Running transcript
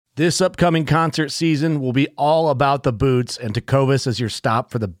This upcoming concert season will be all about the boots, and Tecovas is your stop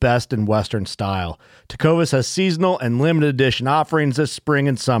for the best in Western style. Tecovas has seasonal and limited edition offerings this spring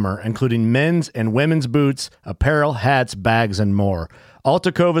and summer, including men's and women's boots, apparel, hats, bags, and more. All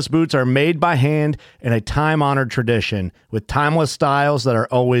Tecovas boots are made by hand in a time-honored tradition with timeless styles that are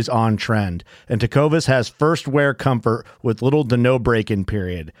always on trend. And Tecovas has first wear comfort with little to no break-in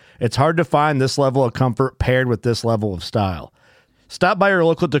period. It's hard to find this level of comfort paired with this level of style. Stop by your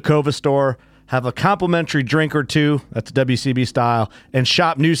local Tecovas store, have a complimentary drink or two, that's WCB style, and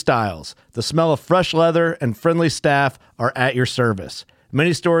shop new styles. The smell of fresh leather and friendly staff are at your service.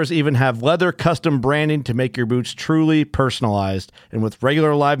 Many stores even have leather custom branding to make your boots truly personalized. And with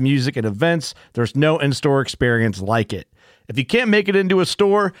regular live music and events, there's no in-store experience like it. If you can't make it into a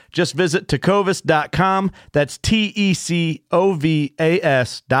store, just visit tecovas.com. That's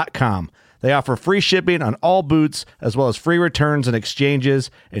TECOVAS.com. They offer free shipping on all boots, as well as free returns and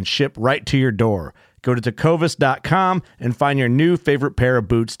exchanges, and ship right to your door. Go to tecovas.com and find your new favorite pair of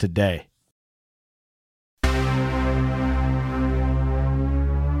boots today.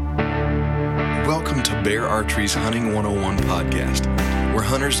 Welcome to Bear Archery's Hunting 101 podcast, where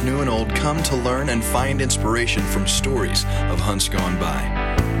hunters new and old come to learn and find inspiration from stories of hunts gone by.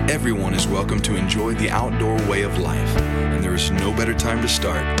 Everyone is welcome to enjoy the outdoor way of life, and there is no better time to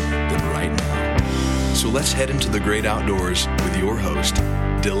start than right now. So let's head into the great outdoors with your host,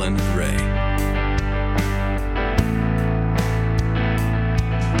 Dylan Ray.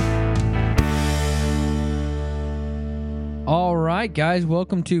 All right, guys,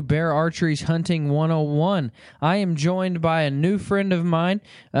 welcome to Bear Archery's Hunting 101. I am joined by a new friend of mine,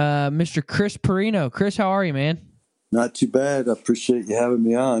 Mr. Chris Perino. Chris, how are you, man? Not too bad. I appreciate you having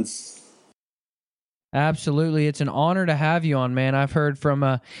me on. Absolutely. It's an honor to have you on, man. I've heard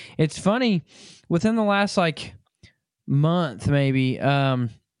from, it's funny, within the last, month maybe, I've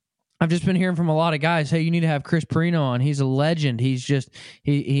just been hearing from a lot of guys, hey, you need to have Chris Perino on. He's a legend. He's just,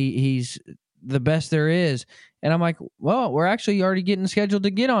 he's the best there is. And I'm like, well, we're actually already getting scheduled to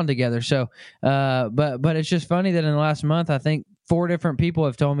get on together. So, but it's just funny that in the last month, I think 4 different people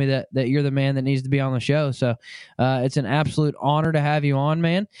have told me that you're the man that needs to be on the show. So, it's an absolute honor to have you on,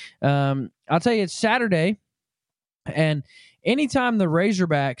 man. I'll tell you, it's Saturday, and anytime the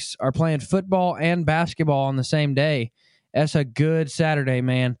Razorbacks are playing football and basketball on the same day, that's a good Saturday,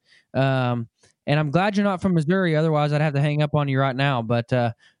 man. And I'm glad you're not from Missouri. Otherwise, I'd have to hang up on you right now. But,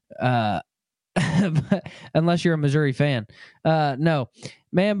 unless you're a Missouri fan. No,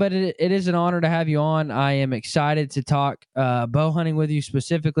 man, but it is an honor to have you on. I am excited to talk bow hunting with you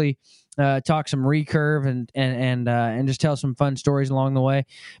specifically, talk some recurve and just tell some fun stories along the way.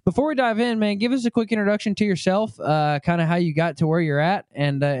 Before we dive in, man, give us a quick introduction to yourself, kind of how you got to where you're at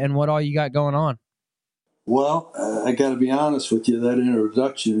and what all you got going on. Well, I got to be honest with you. That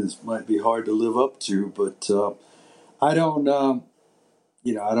introduction might be hard to live up to, but I don't,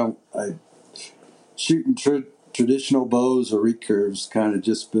 shooting traditional bows or recurves kind of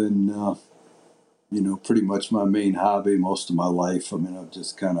just been, pretty much my main hobby most of my life. I mean, I've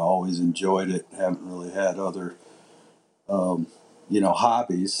just kind of always enjoyed it. Haven't really had other,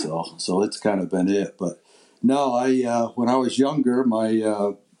 hobbies. So it's kind of been it. But no, when I was younger,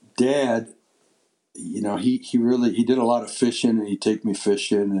 my dad, he did a lot of fishing, and he'd take me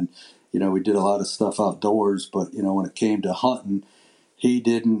fishing, and, we did a lot of stuff outdoors. But, when it came to hunting, he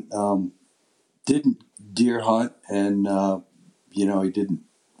didn't deer hunt, and he didn't,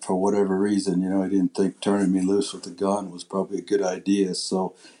 for whatever reason, he didn't think turning me loose with a gun was probably a good idea.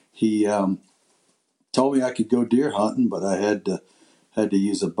 So he told me I could go deer hunting, but I had to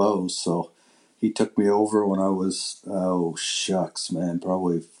use a bow. So he took me over when I was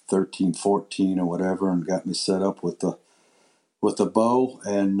probably 13, 14 or whatever, and got me set up with the bow,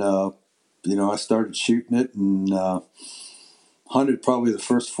 and I started shooting it, and hunted probably the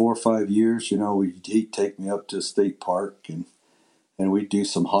first 4 or 5 years. He'd take me up to a state park, and we'd do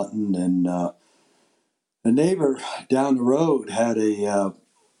some hunting. And the neighbor down the road had a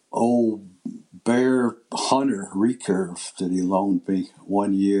old bear hunter recurve that he loaned me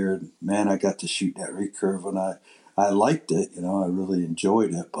one year. And man, I got to shoot that recurve, and I liked it. I really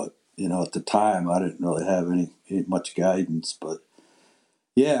enjoyed it. But at the time, I didn't really have much guidance. But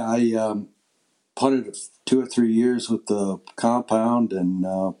yeah, I hunted 2 or 3 years with the compound, and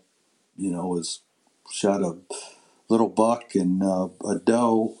was shot a little buck and a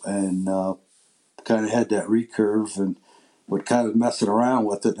doe, and kind of had that recurve, and would kind of messing around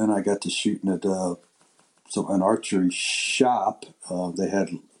with it. And I got to shooting at an archery shop. They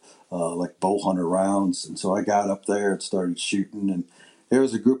had bow hunter rounds, and so I got up there and started shooting. And there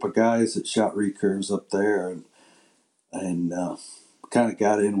was a group of guys that shot recurves up there, and kind of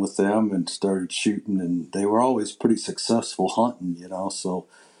got in with them and started shooting, and they were always pretty successful hunting, so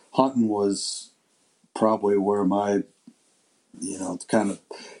hunting was probably where my, kind of,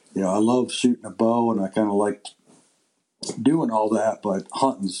 I love shooting a bow and I kind of liked doing all that, but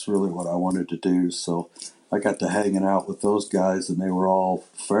hunting's really what I wanted to do. So I got to hanging out with those guys, and they were all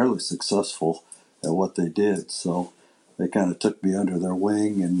fairly successful at what they did. So they kind of took me under their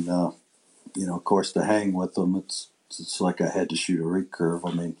wing, and of course, to hang with them, it's like I had to shoot a recurve.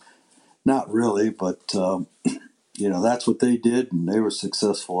 I mean, not really, but that's what they did, and they were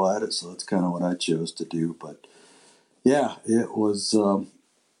successful at it. So that's kind of what I chose to do. But yeah, it was,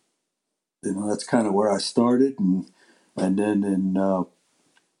 that's kind of where I started, and then in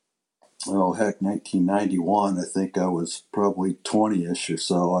 1991, I think I was probably 20ish or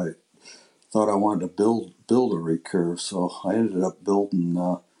so. I thought I wanted to build a recurve, so I ended up building.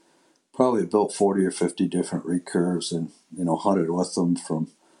 Probably built 40 or 50 different recurves, and hunted with them from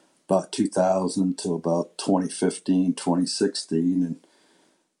about 2000 to about 2015, 2016, and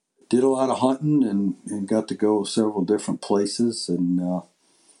did a lot of hunting and got to go several different places, and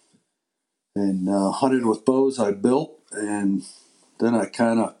hunted with bows I built. And then I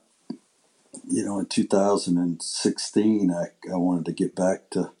kind of, in 2016, I wanted to get back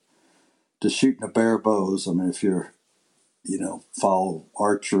to shooting a bare bows. I mean, if you're follow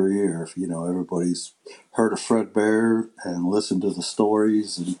archery, or if, everybody's heard of Fred Bear and listened to the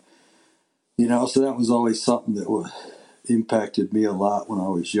stories. And, so that was always something that impacted me a lot when I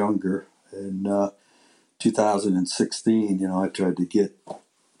was younger. And 2016, I tried to get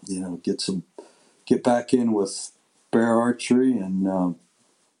back in with bear archery, and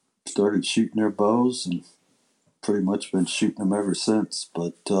started shooting their bows, and pretty much been shooting them ever since.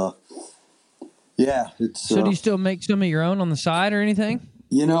 But, yeah, it's. So do you still make some of your own on the side or anything?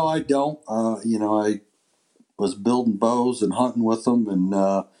 I don't. I was building bows and hunting with them, and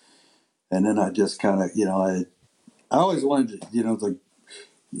then I just kind of, I always wanted to,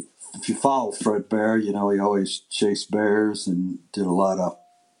 if you follow Fred Bear, he always chased bears and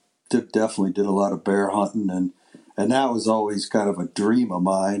definitely did a lot of bear hunting, and that was always kind of a dream of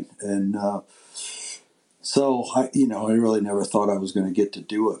mine. And so I really never thought I was going to get to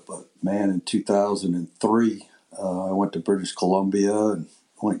do it, but man, in 2003, I went to British Columbia and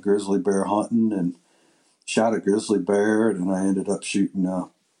went grizzly bear hunting and shot a grizzly bear, and then I ended up shooting a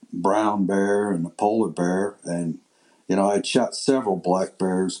brown bear and a polar bear. And I'd shot several black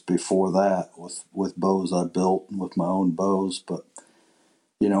bears before that with bows I built and with my own bows. But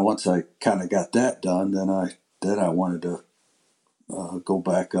once I kind of got that done, then I wanted to go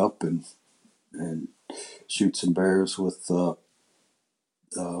back up and shoot some bears with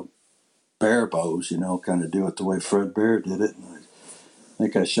bear bows. Kind of do it the way Fred Bear did it. And I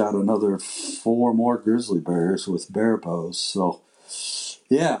think I shot another 4 more grizzly bears with bear bows. So,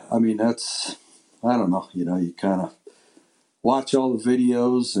 yeah, I mean, I don't know, you kind of watch all the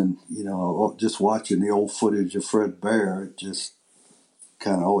videos, and, just watching the old footage of Fred Bear, it just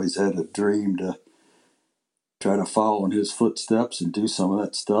kind of always had a dream to try to follow in his footsteps and do some of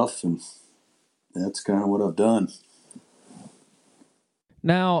that stuff. And that's kind of what I've done.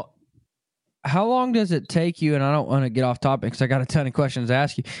 Now, how long does it take you, and I don't want to get off topic because I got a ton of questions to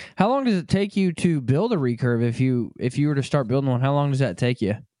ask you. How long does it take you to build a recurve? If you were to start building one, how long does that take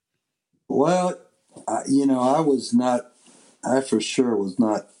you? Well, I for sure was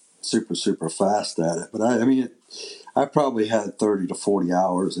not super, super fast at it. But I probably had 30 to 40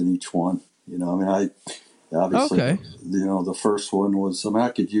 hours in each one. I obviously, okay. The first one was, I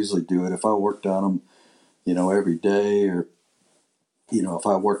could usually do it if I worked on them, every day, or, if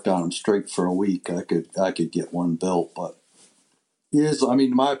I worked on them straight for a week, I could get one built. But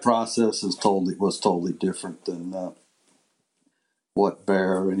my process was totally different than what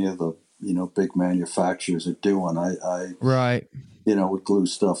Bear or any of the, big manufacturers are doing. I right. Would glue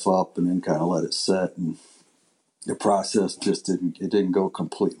stuff up and then kind of let it set, and the process just didn't go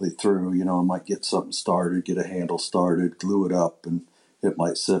completely through. I might get something started, get a handle started, glue it up, and it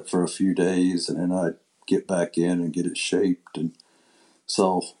might sit for a few days, and then I'd get back in and get it shaped. And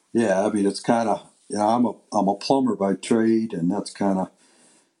so, yeah, it's kind of, I'm a plumber by trade, and that's kind of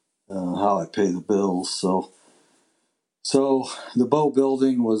how I pay the bills. So the bow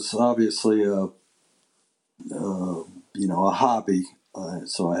building was obviously a hobby.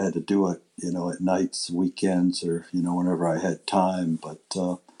 So I had to do it, at nights, weekends, or, whenever I had time. But,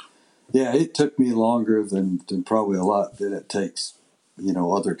 yeah, it took me longer than probably a lot that it takes,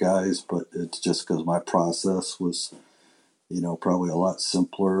 other guys. But it's just because my process was, probably a lot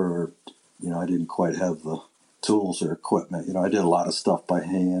simpler, or, I didn't quite have the tools or equipment. I did a lot of stuff by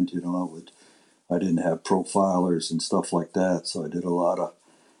hand. I didn't have profilers and stuff like that, so I did a lot of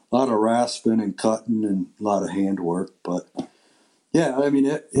rasping and cutting and a lot of handwork. But yeah, I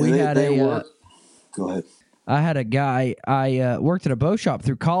mean, they work. Go ahead. I had a guy. I worked at a bow shop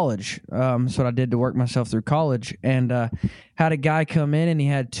through college. That's what I did to work myself through college, and had a guy come in and he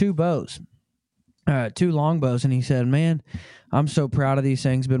had two bows, two long bows, and he said, "Man, I'm so proud of these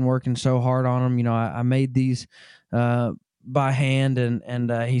things. Been working so hard on them. You know, I made these by hand,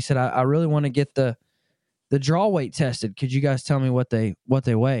 and he said I really want to get the draw weight tested. Could you guys tell me what they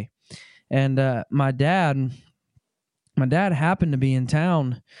weigh?" And my dad happened to be in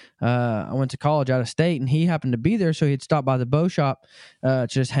town. I went to college out of state, and he happened to be there, so he'd stop by the bow shop to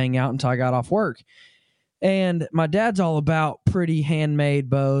just hang out until I got off work. And my dad's all about pretty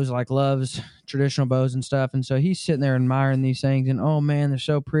handmade bows, like loves traditional bows and stuff. And so he's sitting there admiring these things, and oh man, they're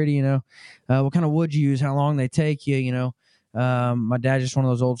so pretty. You know, what kind of wood you use, how long they take you. You know, my dad's just one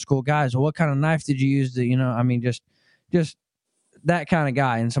of those old school guys. Well, what kind of knife did you use? To, you know, I mean, just that kind of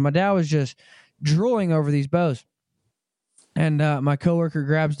guy. And so my dad was just drooling over these bows. And my coworker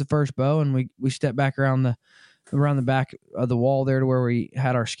grabs the first bow, and we step back around the back of the wall there to where we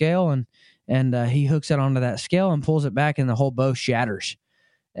had our scale, and he hooks it onto that scale and pulls it back, and the whole bow shatters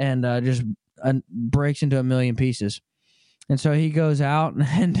and just breaks into a million pieces. And so he goes out,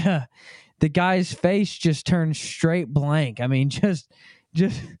 and the guy's face just turns straight blank. I mean, just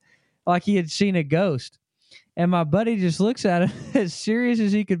like he had seen a ghost. And my buddy just looks at him as serious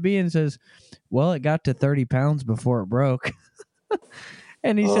as he could be and says, "Well, it got to 30 pounds before it broke."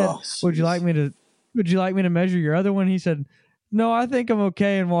 And he said, "Would you like me to measure your other one?" He said, "No, I think I'm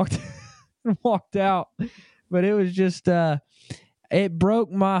okay," and walked out. But it was just it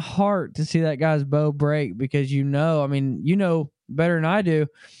broke my heart to see that guy's bow break, because you know better than I do,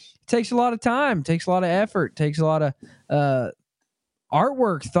 it takes a lot of time, takes a lot of effort, takes a lot of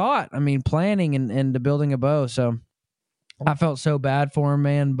artwork, thought. I mean, planning and building a bow. So I felt so bad for him,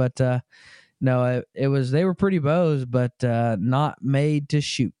 man. But no, they were pretty bows, but not made to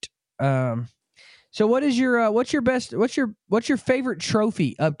shoot. So what's your favorite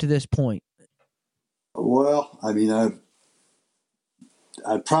trophy up to this point? Well, I mean,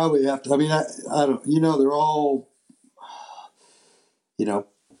 I'd probably have to. I mean, I don't. You know, they're all. You know,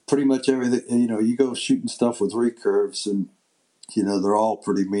 pretty much everything. You know, you go shooting stuff with recurves, and you know they're all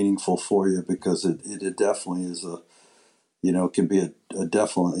pretty meaningful for you, because it definitely is a. You know, it can be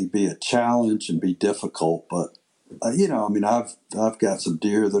definitely be a challenge and be difficult, but you know, I mean, I've got some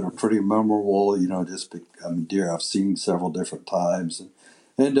deer that are pretty memorable. You know, deer I've seen several different times and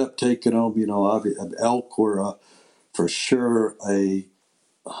end up taking them. You know, elk were for sure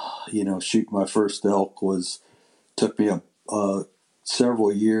you know, shooting my first elk took me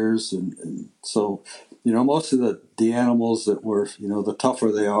several years, and so you know, most of the animals that were, you know, the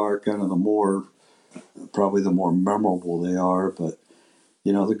tougher they are, kind of probably the more memorable they are. But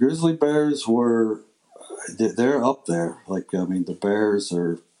you know, the grizzly bears they're up there. Like, I mean, the bears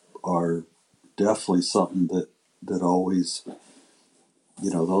are definitely something that always, you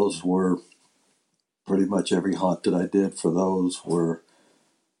know, those were pretty much every hunt that I did for those were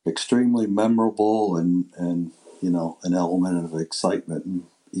extremely memorable, and you know, an element of excitement in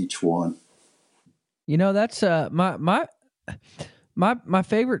each one. You know, that's my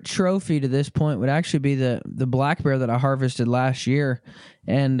favorite trophy to this point would actually be the black bear that I harvested last year.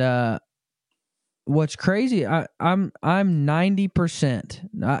 And what's crazy, I'm 90%.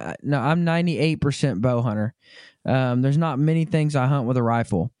 No, I'm 98% bow hunter. There's not many things I hunt with a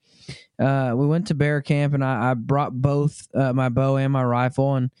rifle. We went to bear camp, and I brought both my bow and my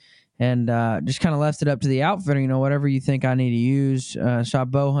rifle, and just kind of left it up to the outfitter. You know, whatever you think I need to use. So I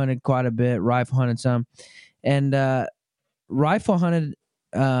bow hunted quite a bit, rifle hunted some, and rifle hunted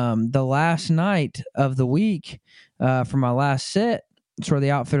the last night of the week for my last sit. It's where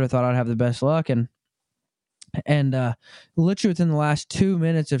the outfitter thought I'd have the best luck, and literally within the last 2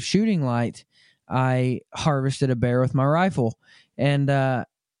 minutes of shooting light, I harvested a bear with my rifle. And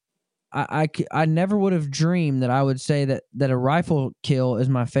I never would have dreamed that I would say that a rifle kill is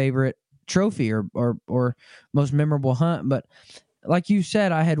my favorite trophy or most memorable hunt. But like you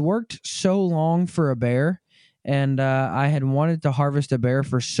said, I had worked so long for a bear, and I had wanted to harvest a bear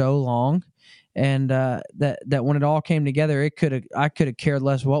for so long, and that when it all came together, I could have cared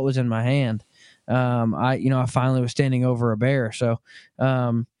less what was in my hand. I finally was standing over a bear. So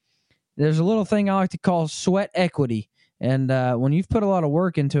there's a little thing I like to call sweat equity. And when you've put a lot of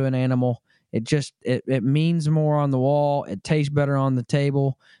work into an animal, it means more on the wall. It tastes better on the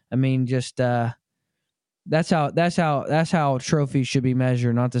table. I mean, just that's how trophies should be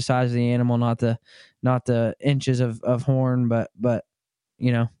measured, not the size of the animal, not the inches of horn, but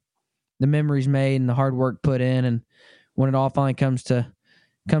you know, the memories made and the hard work put in, and when it all finally comes to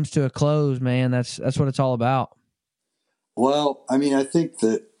a close, man, that's what it's all about. Well, I mean, I think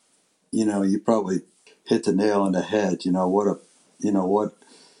that, you probably hit the nail on the head.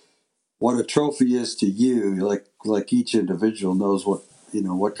 What a trophy is to you, like each individual knows what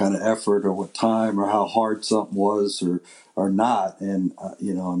kind of effort or what time or how hard something was or not. And, I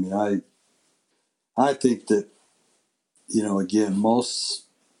mean, I think that, again, most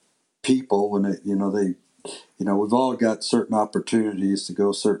people, when we've all got certain opportunities to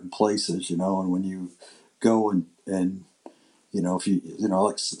go certain places, and when you go and if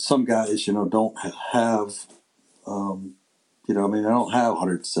like some guys, don't have, I mean, I don't have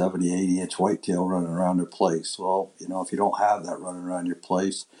 170, 80-inch whitetail running around their place. Well, if you don't have that running around your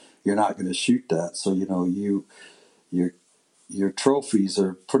place, you're not going to shoot that. So, your trophies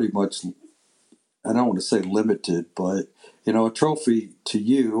are pretty much, I don't want to say limited, but a trophy to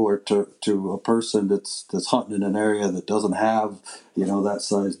you or to a person that's hunting in an area that doesn't have that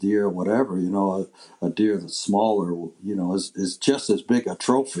size deer or whatever, a deer that's smaller, is just as big a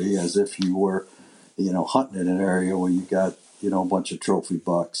trophy as if you were hunting in an area where you got a bunch of trophy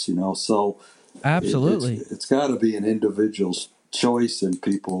bucks. So Absolutely. it's got to be an individual's choice, and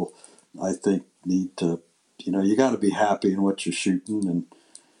people, I think, need to you got to be happy in what you're shooting,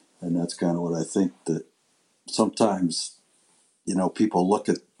 and that's kind of what I think that sometimes, people look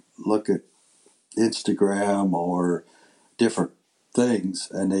at Instagram or different things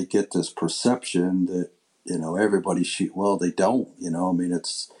and they get this perception that, everybody shoot well. They don't, I mean,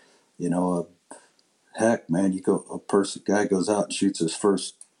 it's, heck, man, guy goes out and shoots his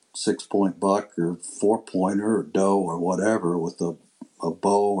first 6-point buck or 4-pointer or doe or whatever with a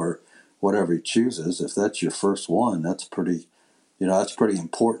bow or whatever he chooses. If that's your first one, that's pretty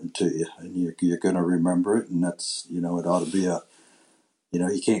important to you, and you're going to remember it. And that's, it ought to be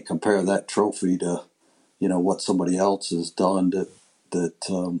you can't compare that trophy to, what somebody else has done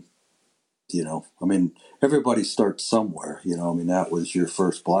I mean, everybody starts somewhere, I mean, that was your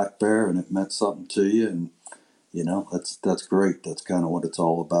first black bear and it meant something to you. And, that's great. That's kind of what it's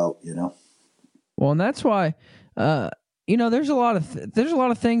all about, Well, and that's why, there's a lot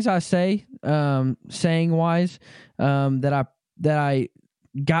of things I say, saying wise, that I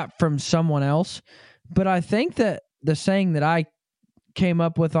got from someone else, but I think that the saying that I came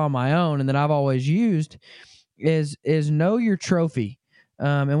up with on my own and that I've always used is know your trophy.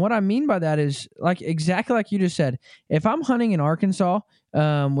 And what I mean by that is exactly like you just said. If I'm hunting in Arkansas,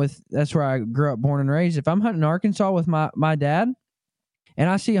 that's where I grew up, born and raised. If I'm hunting in Arkansas with my dad, and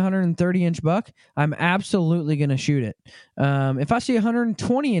I see a 130-inch buck, I'm absolutely going to shoot it. If I see a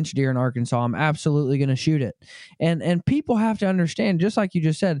 120-inch deer in Arkansas, I'm absolutely going to shoot it. And people have to understand, just like you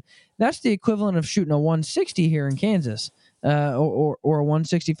just said, that's the equivalent of shooting a 160 here in Kansas, or a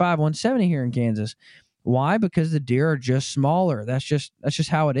 165, 170 here in Kansas. Why? Because the deer are just smaller. That's just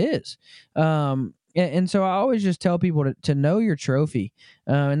how it is. And so I always just tell people to know your trophy.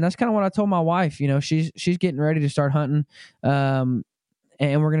 And that's kind of what I told my wife. She's getting ready to start hunting.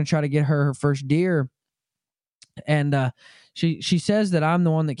 And we're going to try to get her first deer. And she says that I'm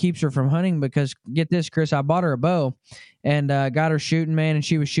the one that keeps her from hunting because, get this, Chris, I bought her a bow and got her shooting, man, and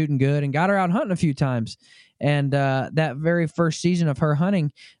she was shooting good and got her out hunting a few times. And that very first season of her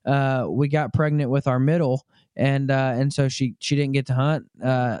hunting, we got pregnant with our middle, and so she didn't get to hunt,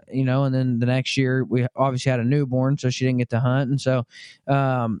 and then the next year we obviously had a newborn, so she didn't get to hunt, and so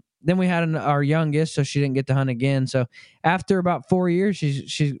then we had our youngest, so she didn't get to hunt again. So after about 4 years,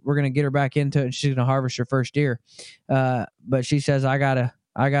 we're gonna get her back into it, and she's gonna harvest her first deer. But she says I gotta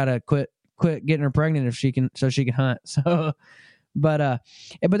quit getting her pregnant so she can hunt. So, but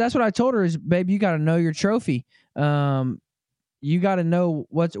that's what I told her is, babe, you got to know your trophy. You got to know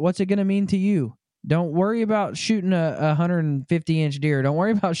what's it gonna mean to you. Don't worry about shooting a 150-inch deer. Don't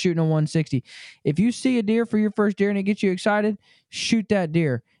worry about shooting a 160. If you see a deer for your first deer and it gets you excited, shoot that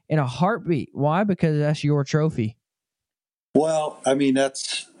deer in a heartbeat. Why? Because that's your trophy. Well, I mean, I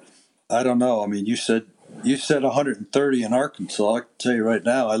don't know. I mean, you said 130 in Arkansas. I can tell you right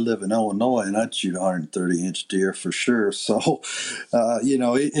now, I live in Illinois, and I'd shoot a 130-inch deer for sure. So,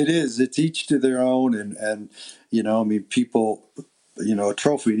 it's each to their own, and I mean, people, a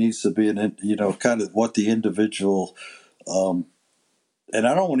trophy needs to be kind of what the individual, and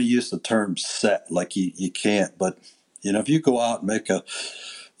I don't want to use the term set, like you can't, but if you go out and make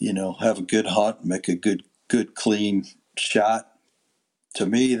have a good hunt, make a good clean shot. To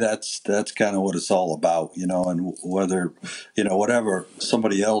me, that's kind of what it's all about, and whether, whatever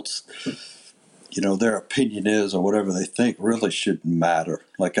somebody else, their opinion is or whatever they think really shouldn't matter.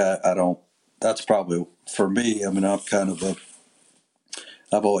 Like, I don't, that's probably for me. I mean, I'm kind of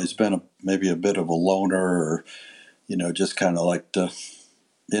I've always been maybe a bit of a loner, or just kind of like to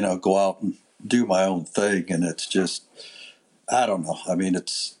go out and do my own thing. And it's just, I don't know. I mean,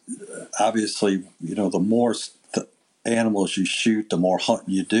 it's obviously, the more animals you shoot, the more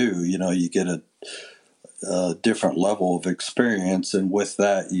hunting you do. You get a different level of experience, and with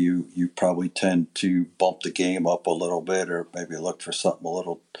that, you probably tend to bump the game up a little bit, or maybe look for something a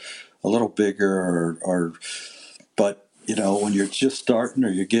little bigger, or but when you're just starting, or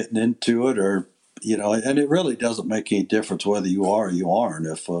you're getting into it, or and it really doesn't make any difference whether you are or you aren't.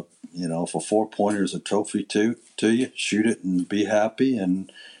 If if a 4-pointer is a trophy to you, shoot it and be happy,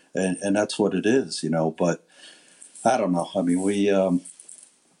 and that's what it is. But I don't know. I mean, we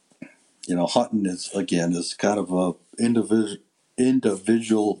hunting is kind of a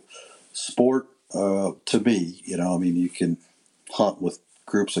individual sport to me. I mean, you can hunt with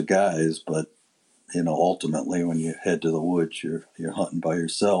groups of guys, but ultimately when you head to the woods, you're hunting by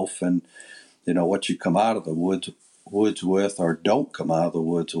yourself, and what you come out of the woods with, or don't come out of the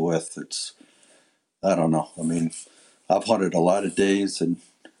woods with, it's, I don't know. I mean, I've hunted a lot of days and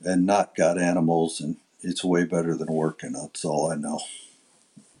not got animals, and it's way better than working. That's all I know.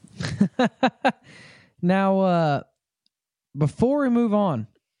 Now, before we move on,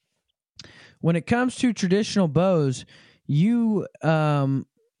 when it comes to traditional bows, you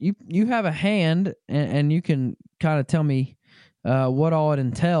you have a hand, and you can kind of tell me what all it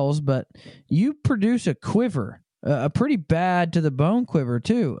entails, but you produce a quiver, a pretty bad to the bone quiver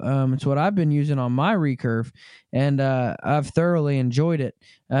too. It's what I've been using on my recurve, and I've thoroughly enjoyed it.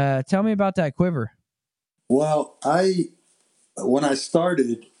 Tell me about that quiver. Well, when I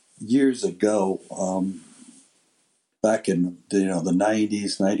started years ago, back in the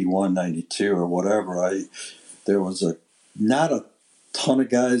 90s, 91, 92 or whatever, there was not a ton of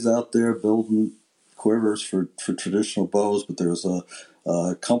guys out there building quivers for traditional bows, but there was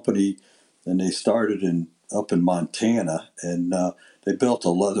a company, and they started up in Montana, and they built a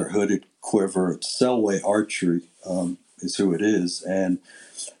leather hooded quiver. It's Selway Archery is who it is, and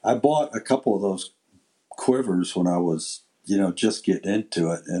I bought a couple of those quivers when I was just getting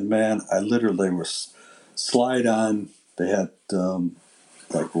into it, and man, I literally was slide on. They had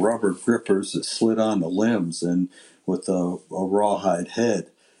like rubber grippers that slid on the limbs, and with a rawhide head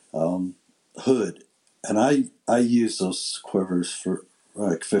hood. And I used those quivers for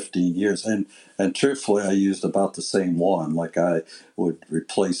like 15 years, and truthfully, I used about the same one. Like I would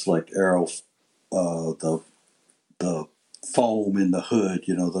replace like arrow, the foam in the hood,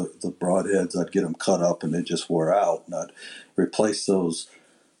 the broadheads. I'd get them cut up and they just wore out, and I'd replace those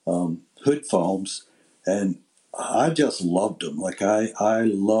hood foams, and I just loved them. Like I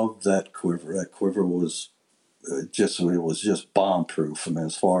loved that quiver. That quiver was it was just bomb proof. I mean,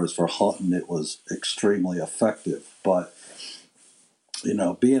 as far as for hunting, it was extremely effective. But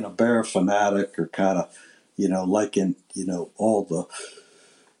being a bear fanatic, or kind of liking all the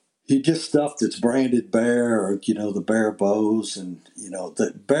you just stuff that's branded Bear, or the Bear bows, and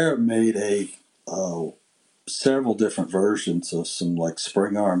that Bear made several different versions of some like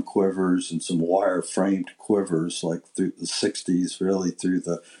spring arm quivers and some wire framed quivers, like through the 60s, really through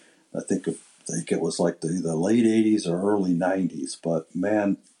the I think it was like the late 80s or early 90s. But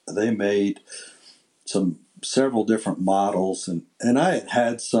man, they made several different models, and I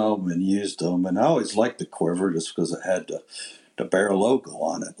had some and used them, and I always liked the quiver just because it had the Bear logo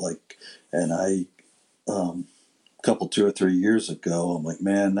on it. Like, and I a couple 2 or 3 years ago, I'm like,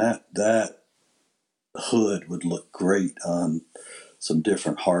 man, that hood would look great on some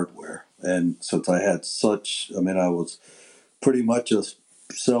different hardware. And since I had I was pretty much a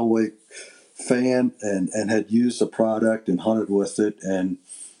Selway fan, and had used the product and hunted with it, and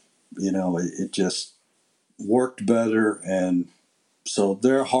it just worked better. And so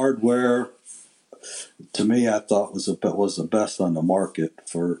their hardware, to me, I thought was the best on the market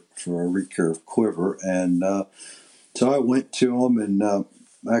for a recurve quiver. And so I went to them, and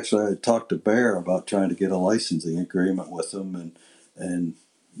actually I talked to Bear about trying to get a licensing agreement with them, and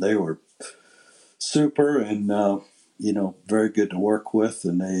they were super, and very good to work with,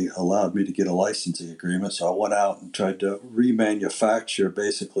 and they allowed me to get a licensing agreement. So I went out and tried to remanufacture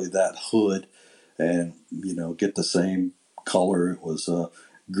basically that hood, and get the same color. It was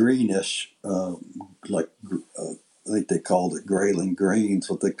greenish, I think they called it grayling green's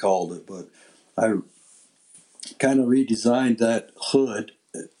what they called it. But I kind of redesigned that hood,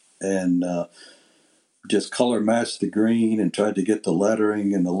 and just color matched the green, and tried to get the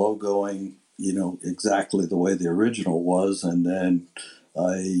lettering and the logoing, exactly the way the original was. And then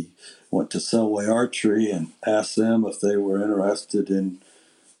I went to Selway Archery and asked them if they were interested in,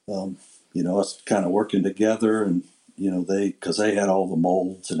 us kind of working together, and because they had all the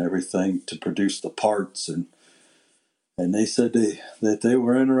molds and everything to produce the parts, and they said that they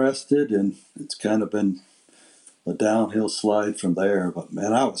were interested, and it's kind of been a downhill slide from there. But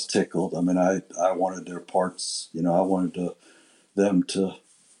man, I was tickled. I mean, I wanted their parts. I wanted them to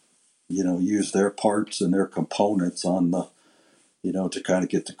use their parts and their components on the to kind of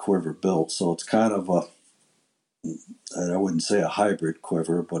get the quiver built. So it's kind of I wouldn't say a hybrid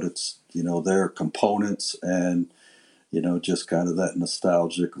quiver, but it's their components and just kind of that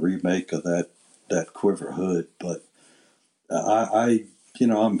nostalgic remake of that quiver hood. But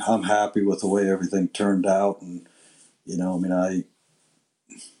I'm happy with the way everything turned out, and I mean,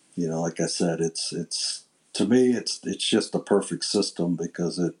 like I said, it's to me, it's just the perfect system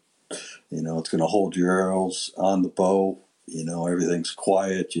because it's going to hold your arrows on the bow. Everything's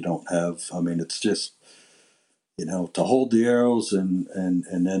quiet. You don't have. I mean, it's just to hold the arrows and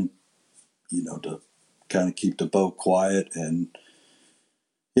then to kind of keep the bow quiet. And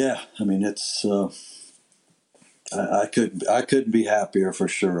yeah, I mean, it's I couldn't be happier for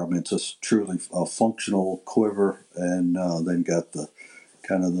sure. I mean, it's just truly a functional quiver, and then got the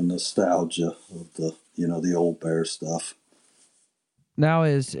kind of the nostalgia of the old bear stuff. Now,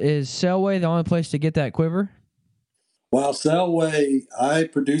 is Selway the only place to get that quiver? Well, Selway, I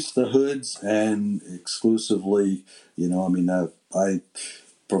produce the hoods and exclusively, I mean, I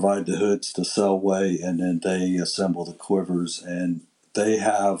provide the hoods to Selway, and then they assemble the quivers. And they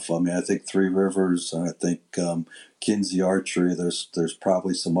have, I mean, I think Three Rivers, and I think Kinsey Archery. There's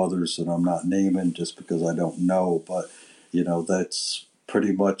probably some others that I'm not naming just because I don't know. But, that's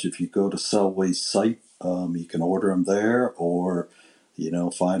pretty much if you go to Selway's site, you can order them there or,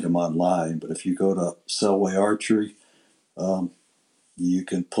 find them online. But if you go to Selway Archery, you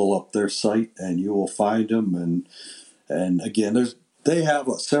can pull up their site and you will find them. And again, they have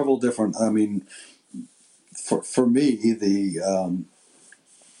several different. I mean, for me,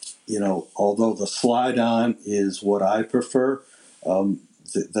 although the slide on is what I prefer,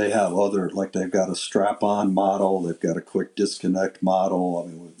 they have other, like they've got a strap on model, they've got a quick disconnect model. I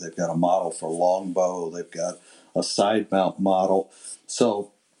mean, they've got a model for longbow, they've got a side mount model.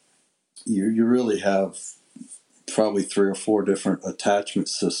 So you really have probably 3 or 4 different attachment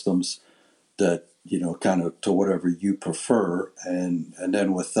systems that kind of to whatever you prefer, and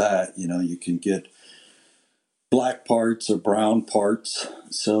then with that you can get black parts or brown parts,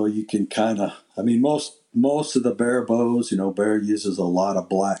 so you can kind of, I mean, most of the bear bows, bear uses a lot of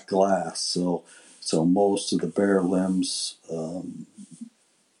black glass, so most of the bear limbs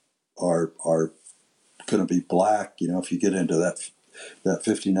are going to be black. If you get into that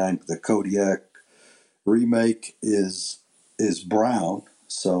 59, the Kodiak remake is brown.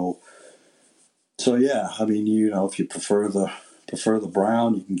 So yeah, I mean, if you prefer the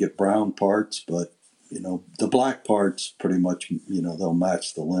brown, you can get brown parts, but the black parts pretty much they'll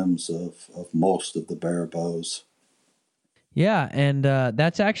match the limbs of most of the bear bows. Yeah, and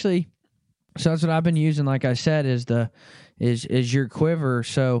that's actually, so that's what I've been using. Like I said, is your quiver.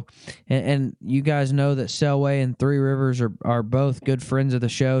 So, and you guys know that Selway and Three Rivers are both good friends of the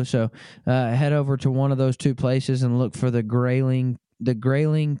show. So, head over to one of those two places and look for the Grayling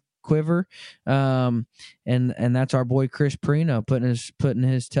quiver, and that's our boy Chris Prino putting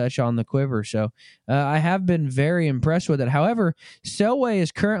his touch on the quiver. So, I have been very impressed with it. However, Selway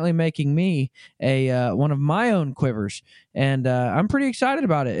is currently making me a one of my own quivers, and I'm pretty excited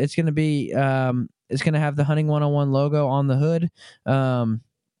about it. It's going to be it's going to have the Hunting 101 logo on the hood,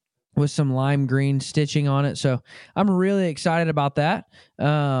 with some lime green stitching on it. So I'm really excited about that.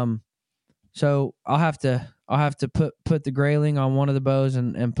 So I'll have to put the Grayling on one of the bows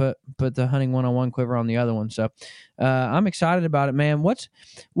and put the Hunting 101 quiver on the other one. So I'm excited about it, man. What's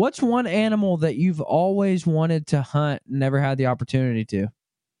one animal that you've always wanted to hunt, never had the opportunity to?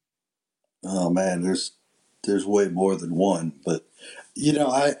 Oh man, there's way more than one, but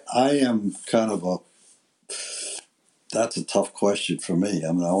I am kind of that's a tough question for me.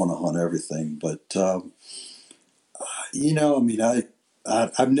 I mean, I want to hunt everything, but I mean,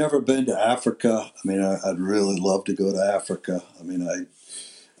 I've never been to Africa. I mean, I'd really love to go to Africa. I mean,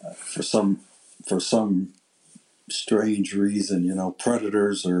 for some strange reason,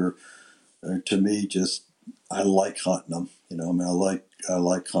 predators are to me just, I like hunting them. I mean, I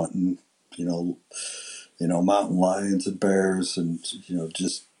like hunting. Mountain lions and bears, and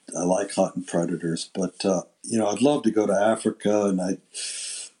just I like hunting predators. But I'd love to go to Africa, and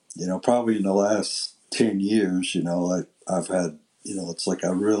probably in the last 10 years, I've had, it's like I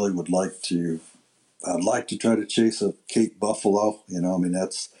really would like to. I'd like to try to chase a Cape buffalo. I mean,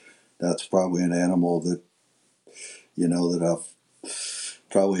 that's probably an animal that that I've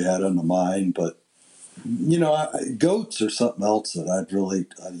probably had on the mind. But Goats are something else that I'd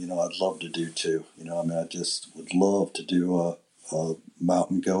love to do too. I just would love to do a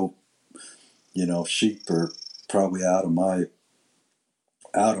mountain goat. Sheep are probably out of my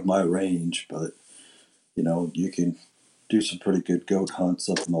range, but you can do some pretty good goat hunts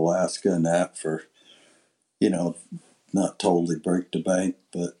up in Alaska and that for, not totally break the bank,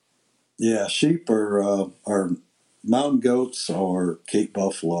 but yeah, sheep are mountain goats or Cape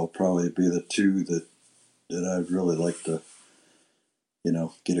buffalo probably be the two that I'd really like to,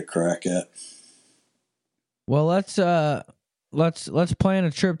 get a crack at. Well, let's plan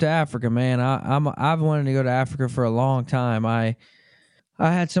a trip to Africa, man. I've wanted to go to Africa for a long time. I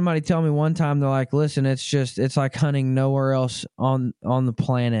had somebody tell me one time, they're like, listen, it's like hunting nowhere else on the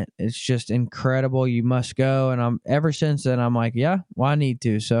planet. It's just incredible. You must go. And ever since then I'm like, yeah, well, I need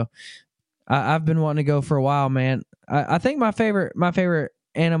to. So I've been wanting to go for a while, man. I think my favorite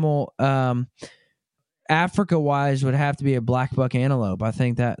animal, Africa wise, would have to be a black buck antelope. I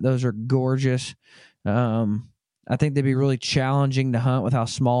think that those are gorgeous. I think they'd be really challenging to hunt with how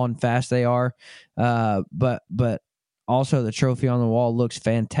small and fast they are. But also the trophy on the wall looks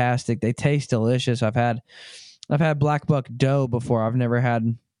fantastic. They taste delicious. I've had black buck doe before. I've never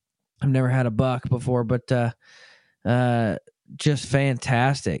had a buck before, but just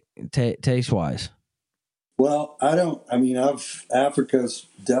fantastic taste wise. Well, Africa's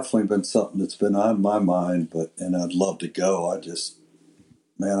definitely been something that's been on my mind, and I'd love to go.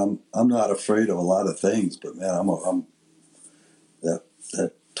 Man, I'm not afraid of a lot of things, but man, I'm that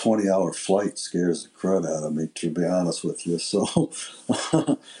 20-hour flight scares the crud out of me, to be honest with you. So,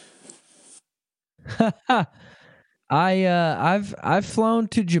 I've flown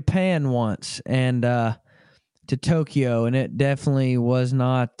to Japan once and to Tokyo, and it definitely was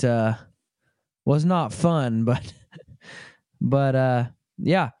not fun, but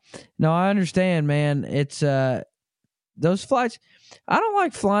yeah. No, I understand, man. It's those flights. I don't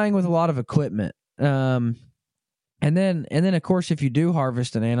like flying with a lot of equipment. And then of course, if you do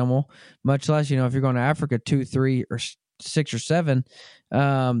harvest an animal, much less, if you're going to Africa 2, 3, or 6 or 7,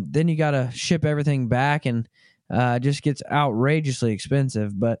 then you got to ship everything back, and just gets outrageously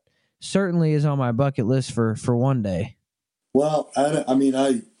expensive. But certainly is on my bucket list for one day. well,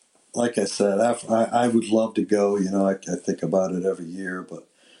 like I said, I would love to go. I think about it every year, but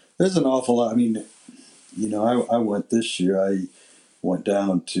there's an awful lot. I went this year. I went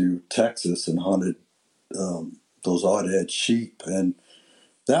down to Texas and hunted those odd-head sheep, and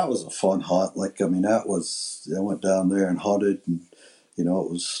that was a fun hunt. I went down there and hunted, and it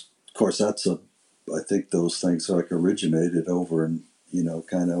was, of course, I think those things originated over in,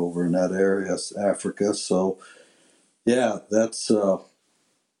 kind of over in that area, Africa. So yeah, that's I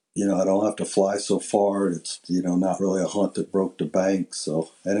don't have to fly so far. It's not really a hunt that broke the bank.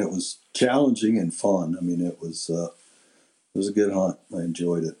 So, and it was challenging and fun. It was a good hunt. I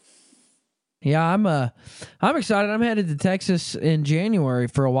enjoyed it. Yeah, I'm excited. I'm headed to Texas in January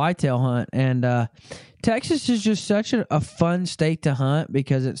for a whitetail hunt, and Texas is just such a fun state to hunt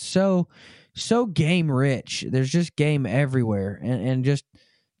because it's so game rich. There's just game everywhere, and just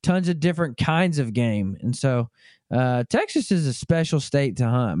tons of different kinds of game. And so Texas is a special state to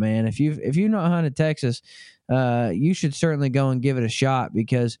hunt, man. If you've not hunted Texas, you should certainly go and give it a shot,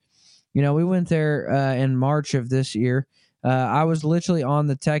 because we went there in March of this year. I was literally on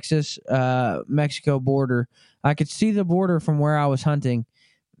the Texas Mexico border. I could see the border from where I was hunting,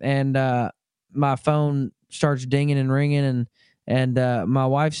 and my phone starts dinging and ringing, and my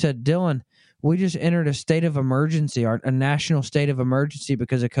wife said, "Dylan, we just entered a state of emergency, a national state of emergency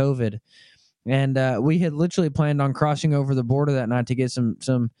because of COVID." And we had literally planned on crossing over the border that night to get some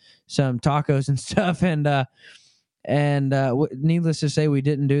tacos and stuff, and needless to say, we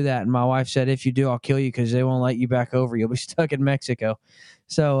didn't do that. And my wife said, "If you do, I'll kill you, because they won't let you back over. You'll be stuck in Mexico."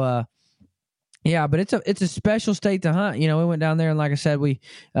 So yeah, but it's a special state to hunt. We went down there, and like I said, we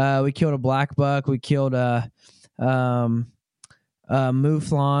killed a black buck, we killed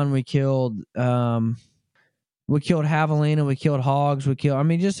mouflon, we killed javelina, we killed hogs,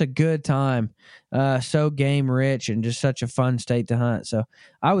 just a good time. So game rich and just such a fun state to hunt. So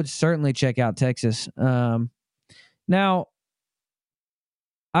I would certainly check out Texas. Now,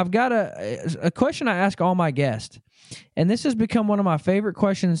 I've got a question I ask all my guests, and this has become one of my favorite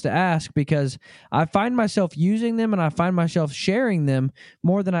questions to ask because I find myself using them and I find myself sharing them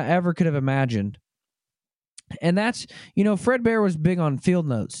more than I ever could have imagined. And that's, Fred Bear was big on field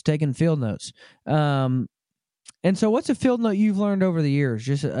notes, taking field notes. And so what's a field note you've learned over the years?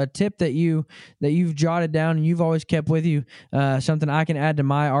 Just a tip that you've jotted down and you've always kept with you, something I can add to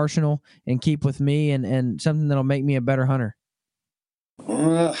my arsenal and keep with me, and something that'll make me a better hunter.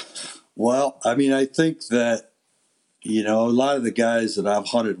 Well, I mean, I think that, a lot of the guys that I've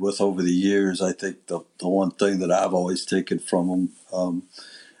hunted with over the years, I think the one thing that I've always taken from them,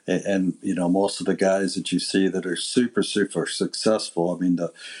 most of the guys that you see that are super, super successful, I mean,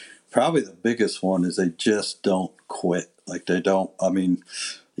 probably the biggest one is they just don't quit. Like they don't,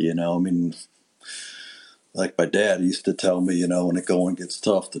 like my dad used to tell me, when the going gets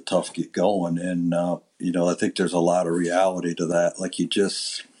tough, the tough get going. And, I think there's a lot of reality to that. Like you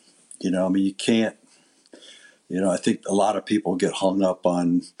just, you can't, I think a lot of people get hung up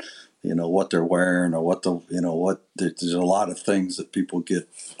on, what they're wearing or there's a lot of things that people get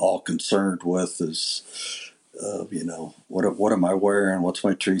all concerned with is, what am I wearing? What's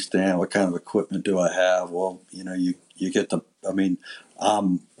my tree stand? What kind of equipment do I have? Well, you get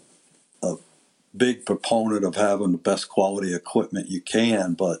I'm a big proponent of having the best quality equipment you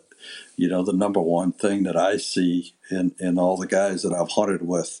can, but the number one thing that I see in all the guys that I've hunted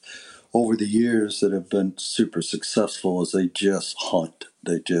with over the years that have been super successful is they just hunt.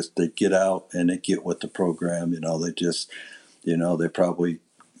 They get out and they get with the program. They just, they probably,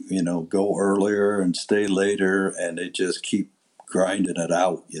 go earlier and stay later, and they just keep grinding it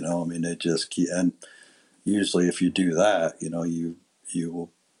out. They just keep, and usually if you do that, you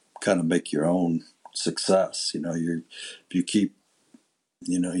will kind of make your own success. If you keep,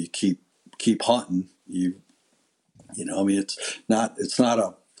 you keep hunting, it's not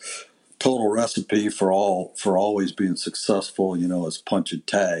a total recipe for always being successful, as punching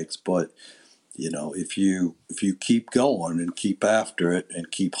tags. But, if you keep going and keep after it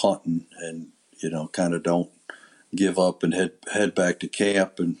and keep hunting and, kind of don't give up and head back to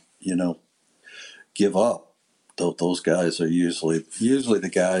camp and, give up, those guys are usually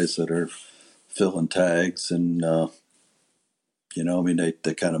the guys that are filling tags and, they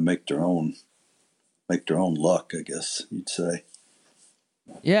kind of make their own luck, I guess you'd say.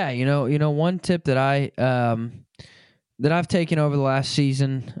 Yeah, one tip that I've taken over the last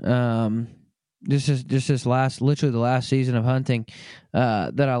season, literally the last season of hunting,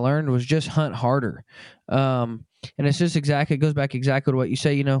 that I learned was just hunt harder. And it's just it goes back exactly to what you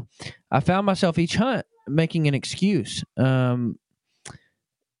say. I found myself each hunt making an excuse. If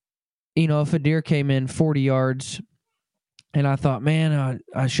a deer came in 40 yards and I thought, man,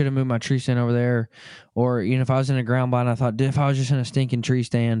 I should have moved my tree stand over there. Or, if I was in a ground blind, I thought, if I was just in a stinking tree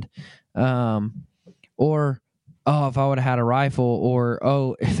stand. Or, if I would have had a rifle.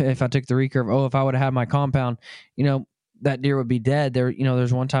 Or, if I took the recurve. If I would have had my compound, that deer would be dead.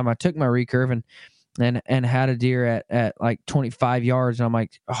 There's one time I took my recurve and had a deer at like 25 yards. And I'm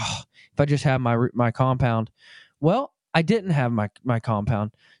like, if I just had my compound. Well, I didn't have my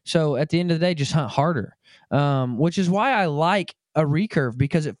compound. So at the end of the day, just hunt harder, which is why I like a recurve,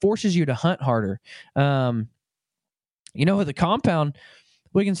 because it forces you to hunt harder. With a compound,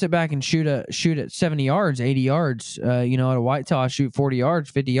 we can sit back and shoot at 70 yards, 80 yards. At a whitetail, I shoot 40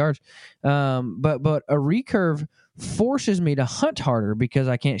 yards, 50 yards. But a recurve forces me to hunt harder because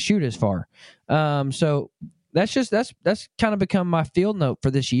I can't shoot as far. So that's kind of become my field note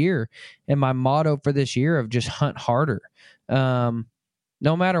for this year and my motto for this year of just hunt harder.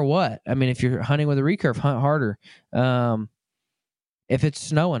 No matter what. I mean, if you're hunting with a recurve, hunt harder. If it's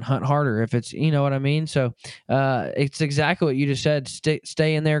snowing, hunt harder. If it's, what I mean? So it's exactly what you just said.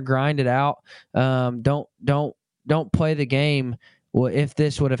 Stay in there, grind it out. Don't play the game. Well, if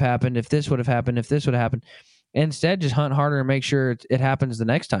this would have happened, if this would have happened, if this would have happened. Instead, just hunt harder and make sure it happens the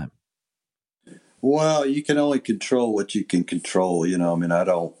next time. Well, you can only control what you can control. I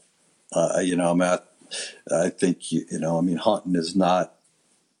don't, I think, hunting is not,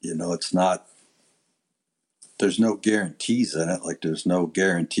 it's not, there's no guarantees in it. Like there's no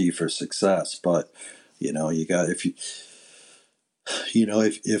guarantee for success, but, you got,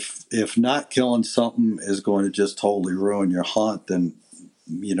 if not killing something is going to just totally ruin your hunt, then,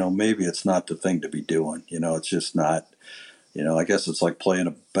 maybe it's not the thing to be doing. It's just not, I guess it's like playing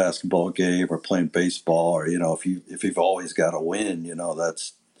a basketball game or playing baseball, or, if you've always got to win,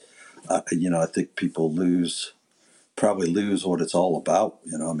 that's, I think people probably lose what it's all about.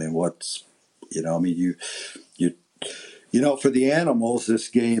 What's, for the animals, this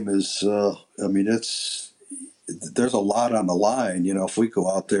game is, there's a lot on the line. If we go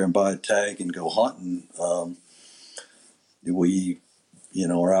out there and buy a tag and go hunting, we,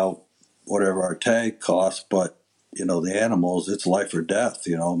 are out whatever our tag costs, but, the animals, it's life or death.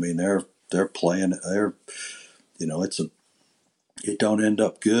 They're playing, it don't end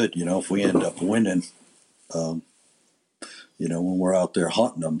up good, if we end up winning, when we're out there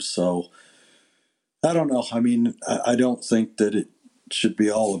hunting them. So I don't know. I don't think that it should be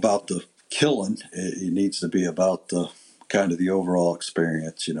all about the killing. It needs to be about the kind of the overall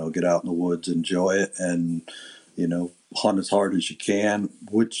experience. Get out in the woods, enjoy it, and hunt as hard as you can.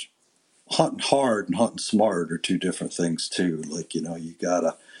 Which hunting hard and hunting smart are two different things too. Like you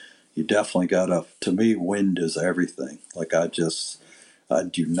definitely gotta. To me, wind is everything. Like I do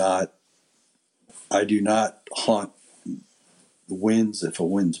not hunt winds. If a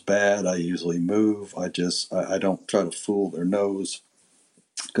wind's bad, I usually move. I don't try to fool their nose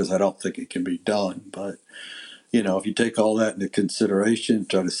because I don't think it can be done. But if you take all that into consideration,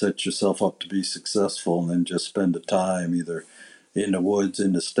 try to set yourself up to be successful, and then just spend the time either in the woods,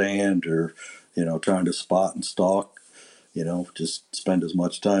 in the stand, or trying to spot and stalk. Just spend as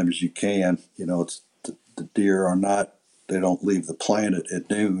much time as you can. It's the deer are not. They don't leave the planet at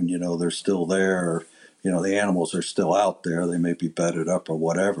noon. They're still there. Or, the animals are still out there. They may be bedded up or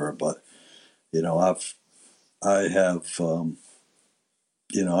whatever, but I have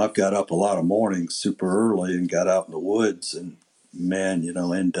I've got up a lot of mornings super early and got out in the woods, and man,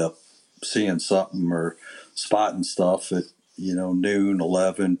 end up seeing something or spotting stuff at noon,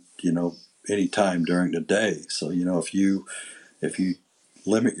 11, any time during the day. So if you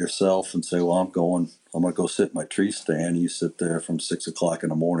limit yourself and say, well, I'm going to go sit in my tree stand. You sit there from 6 o'clock in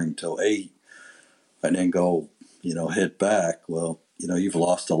the morning till 8, and then go, head back. Well, you've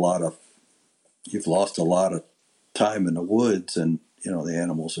lost a lot of time in the woods, and the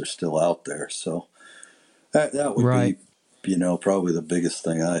animals are still out there. So that would Right. be, probably the biggest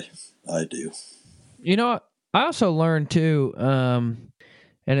thing I do. I also learned too, and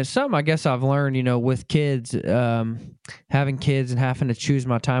it's something I guess I've learned, with kids, having kids and having to choose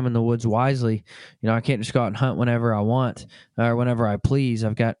my time in the woods wisely. I can't just go out and hunt whenever I want or whenever I please.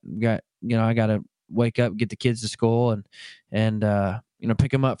 I've got I got to wake up, get the kids to school, and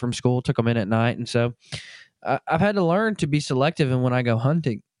pick them up from school, took them in at night, and so I've had to learn to be selective in when I go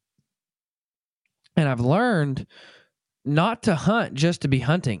hunting, and I've learned not to hunt just to be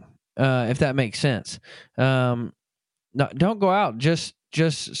hunting, if that makes sense. Don't go out just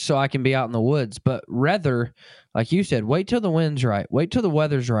so I can be out in the woods, but rather, like you said, wait till the wind's right, wait till the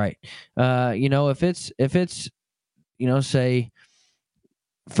weather's right. If it's say,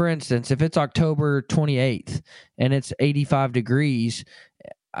 for instance, if it's October 28th and it's 85 degrees,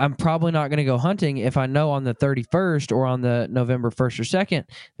 I'm probably not going to go hunting if I know on the 31st or on the November 1st or 2nd,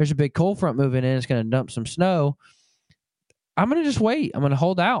 there's a big cold front moving in. It's going to dump some snow. I'm going to just wait. I'm going to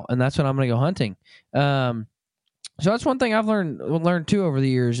hold out, and that's when I'm going to go hunting. So that's one thing I've learned too over the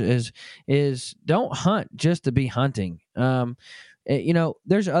years is don't hunt just to be hunting.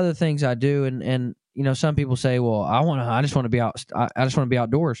 There's other things I do, and some people say, well, I just want to be out. I just want to be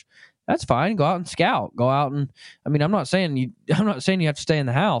outdoors. That's fine. Go out and scout. Go out and, I'm not saying you have to stay in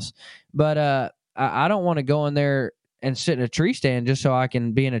the house, but I don't want to go in there and sit in a tree stand just so I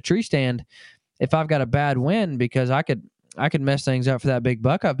can be in a tree stand if I've got a bad wind, because I could mess things up for that big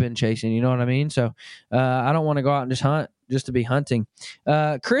buck I've been chasing. You know what I mean? So I don't want to go out and just hunt just to be hunting.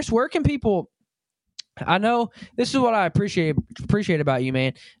 Chris, where can people? I know this is what I appreciate about you,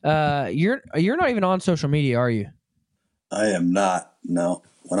 man. You're not even on social media, are you? I am not. No.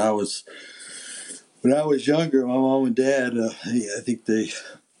 When I was younger, my mom and dad, I think I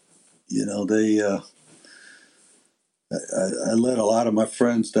led a lot of my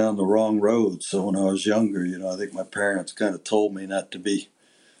friends down the wrong road. So when I was younger, I think my parents kind of told me not to be,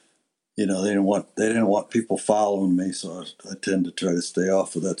 they didn't want people following me. So I tend to try to stay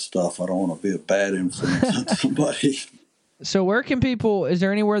off of that stuff. I don't want to be a bad influence on somebody. So where can people, is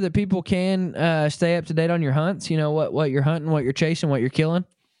there anywhere that people can stay up to date on your hunts? What you're hunting, what you're chasing, what you're killing?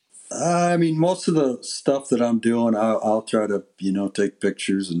 Most of the stuff that I'm doing, I'll try to, take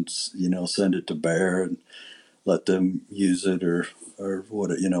pictures and, send it to Bear and let them use it or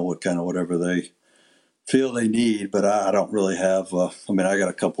what kind of whatever they feel they need. But I don't really have, I got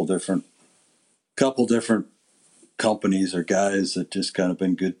a couple different companies or guys that just kind of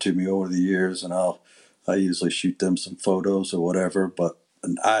been good to me over the years, and I usually shoot them some photos or whatever, but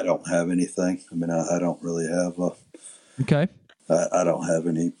I don't have anything. I don't really have okay. I don't have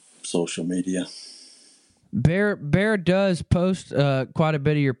any social media. Bear does post quite a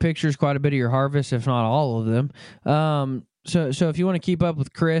bit of your pictures, quite a bit of your harvest, if not all of them. So if you want to keep up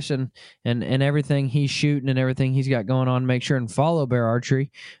with Chris and everything he's shooting and everything he's got going on, make sure and follow Bear Archery,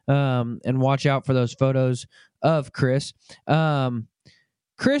 and watch out for those photos of Chris.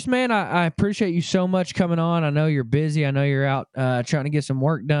 Chris, man, I appreciate you so much coming on. I know you're busy. I know you're out trying to get some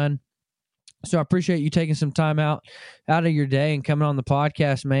work done. So I appreciate you taking some time out of your day and coming on the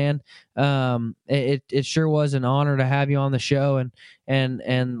podcast, man. It sure was an honor to have you on the show.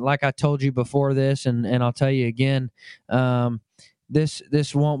 And like I told you before this, and I'll tell you again,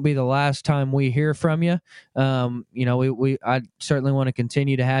 this won't be the last time we hear from you. I certainly want to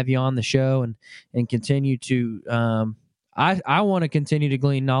continue to have you on the show and continue to. I want to continue to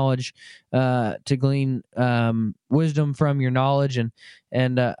glean knowledge, to glean wisdom from your knowledge,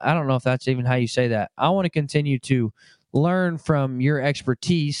 and I don't know if that's even how you say that. I want to continue to learn from your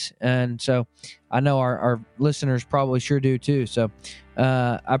expertise, and so I know our listeners probably sure do too. So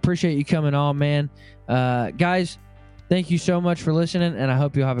I appreciate you coming on, man. Guys, thank you so much for listening, and I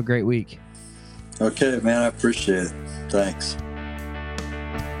hope you'll have a great week. Okay, man, I appreciate it. Thanks.